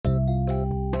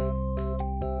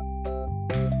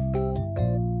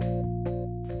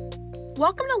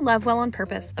Welcome to Love Well on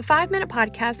Purpose, a 5-minute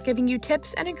podcast giving you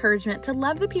tips and encouragement to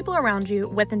love the people around you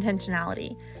with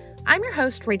intentionality. I'm your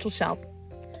host, Rachel Shelp.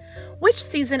 Which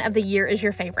season of the year is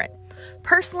your favorite?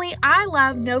 Personally, I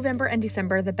love November and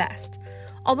December the best.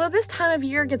 Although this time of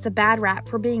year gets a bad rap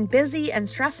for being busy and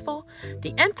stressful,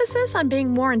 the emphasis on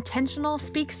being more intentional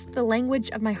speaks the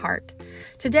language of my heart.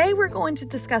 Today, we're going to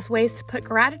discuss ways to put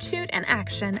gratitude and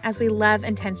action as we love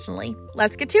intentionally.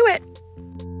 Let's get to it.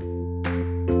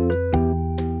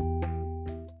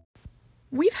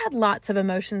 We've had lots of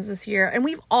emotions this year, and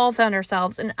we've all found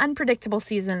ourselves in unpredictable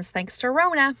seasons thanks to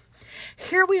Rona.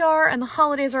 Here we are, and the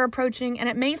holidays are approaching, and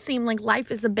it may seem like life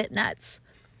is a bit nuts.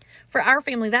 For our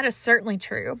family, that is certainly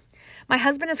true. My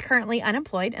husband is currently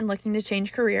unemployed and looking to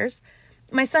change careers.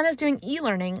 My son is doing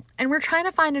e-learning, and we're trying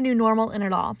to find a new normal in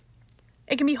it all.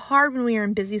 It can be hard when we are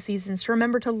in busy seasons to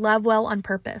remember to love well on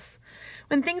purpose.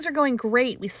 When things are going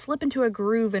great, we slip into a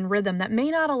groove and rhythm that may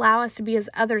not allow us to be as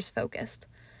others-focused.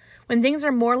 When things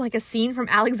are more like a scene from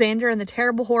Alexander and the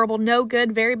Terrible, Horrible, No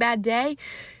Good, Very Bad Day,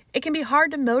 it can be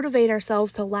hard to motivate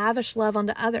ourselves to lavish love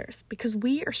onto others because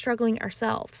we are struggling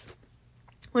ourselves.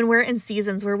 When we're in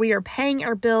seasons where we are paying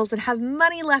our bills and have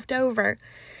money left over,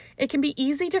 it can be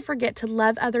easy to forget to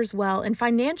love others well in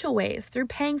financial ways through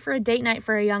paying for a date night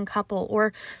for a young couple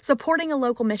or supporting a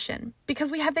local mission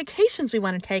because we have vacations we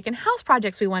want to take and house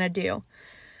projects we want to do.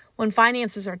 When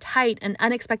finances are tight and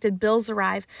unexpected bills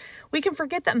arrive, we can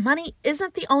forget that money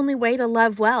isn't the only way to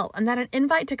love well and that an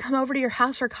invite to come over to your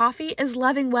house for coffee is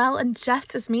loving well and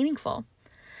just as meaningful.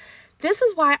 This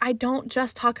is why I don't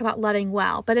just talk about loving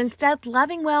well, but instead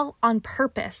loving well on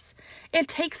purpose. It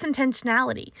takes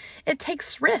intentionality. It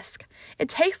takes risk. It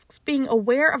takes being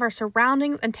aware of our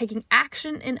surroundings and taking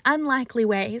action in unlikely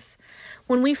ways.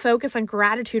 When we focus on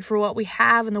gratitude for what we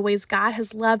have and the ways God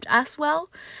has loved us well,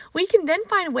 we can then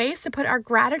find ways to put our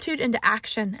gratitude into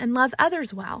action and love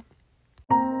others well.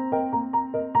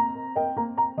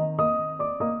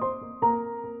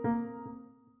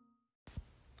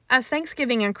 As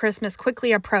Thanksgiving and Christmas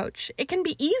quickly approach, it can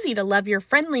be easy to love your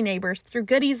friendly neighbors through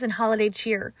goodies and holiday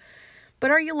cheer. But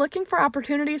are you looking for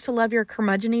opportunities to love your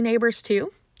curmudgeon-y neighbors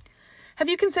too? Have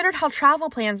you considered how travel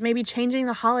plans may be changing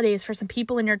the holidays for some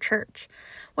people in your church?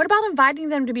 What about inviting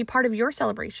them to be part of your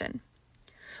celebration?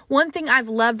 One thing I've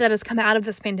loved that has come out of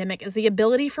this pandemic is the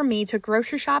ability for me to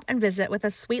grocery shop and visit with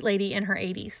a sweet lady in her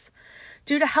 80s.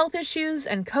 Due to health issues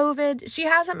and COVID, she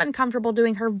hasn't been comfortable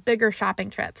doing her bigger shopping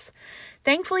trips.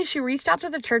 Thankfully, she reached out to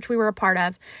the church we were a part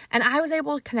of, and I was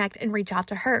able to connect and reach out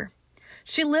to her.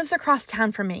 She lives across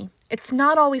town from me. It's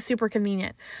not always super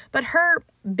convenient, but her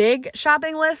big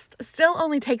shopping list still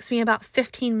only takes me about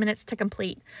 15 minutes to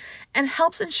complete and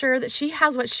helps ensure that she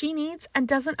has what she needs and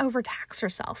doesn't overtax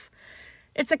herself.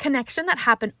 It's a connection that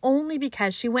happened only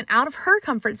because she went out of her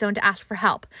comfort zone to ask for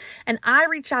help, and I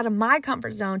reached out of my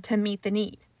comfort zone to meet the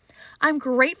need. I'm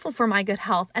grateful for my good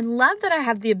health and love that I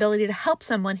have the ability to help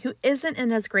someone who isn't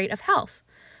in as great of health.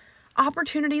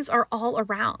 Opportunities are all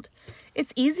around.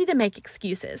 It's easy to make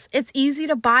excuses. It's easy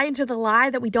to buy into the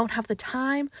lie that we don't have the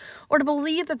time or to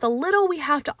believe that the little we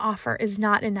have to offer is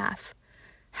not enough.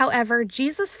 However,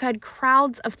 Jesus fed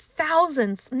crowds of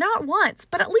thousands, not once,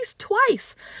 but at least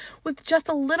twice, with just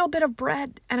a little bit of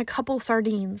bread and a couple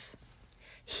sardines.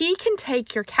 He can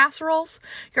take your casseroles,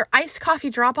 your iced coffee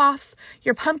drop-offs,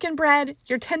 your pumpkin bread,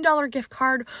 your $10 gift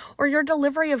card, or your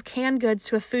delivery of canned goods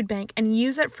to a food bank and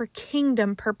use it for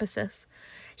kingdom purposes.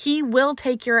 He will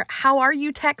take your how are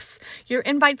you texts, your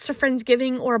invites to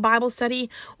Friendsgiving or a Bible study,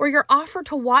 or your offer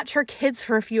to watch her kids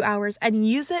for a few hours and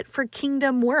use it for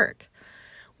kingdom work.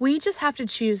 We just have to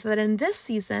choose that in this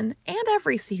season and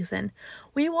every season,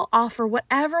 we will offer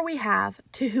whatever we have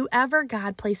to whoever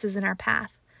God places in our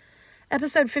path.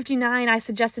 Episode 59, I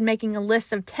suggested making a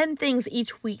list of 10 things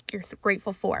each week you're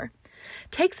grateful for.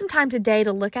 Take some time today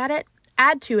to look at it,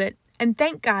 add to it, and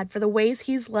thank God for the ways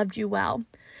He's loved you well.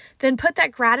 Then put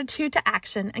that gratitude to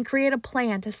action and create a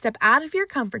plan to step out of your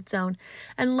comfort zone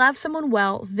and love someone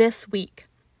well this week.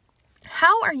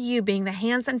 How are you being the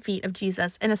hands and feet of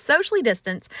Jesus in a socially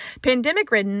distanced,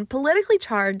 pandemic-ridden, politically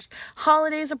charged,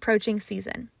 holidays approaching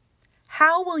season?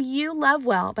 How will you love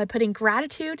well by putting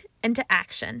gratitude into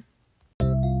action?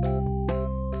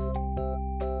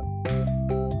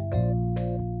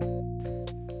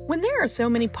 When there are so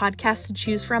many podcasts to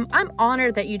choose from, I'm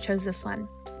honored that you chose this one.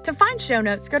 To find show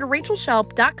notes, go to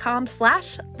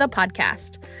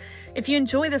rachelshelp.com/thepodcast. If you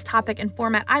enjoy this topic and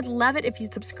format, I'd love it if you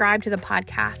subscribe to the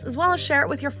podcast, as well as share it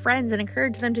with your friends and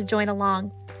encourage them to join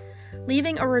along.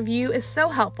 Leaving a review is so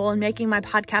helpful in making my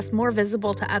podcast more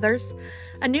visible to others.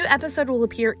 A new episode will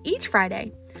appear each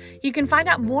Friday. You can find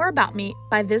out more about me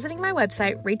by visiting my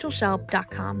website,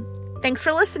 rachelshelp.com. Thanks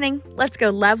for listening. Let's go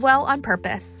love well on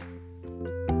purpose.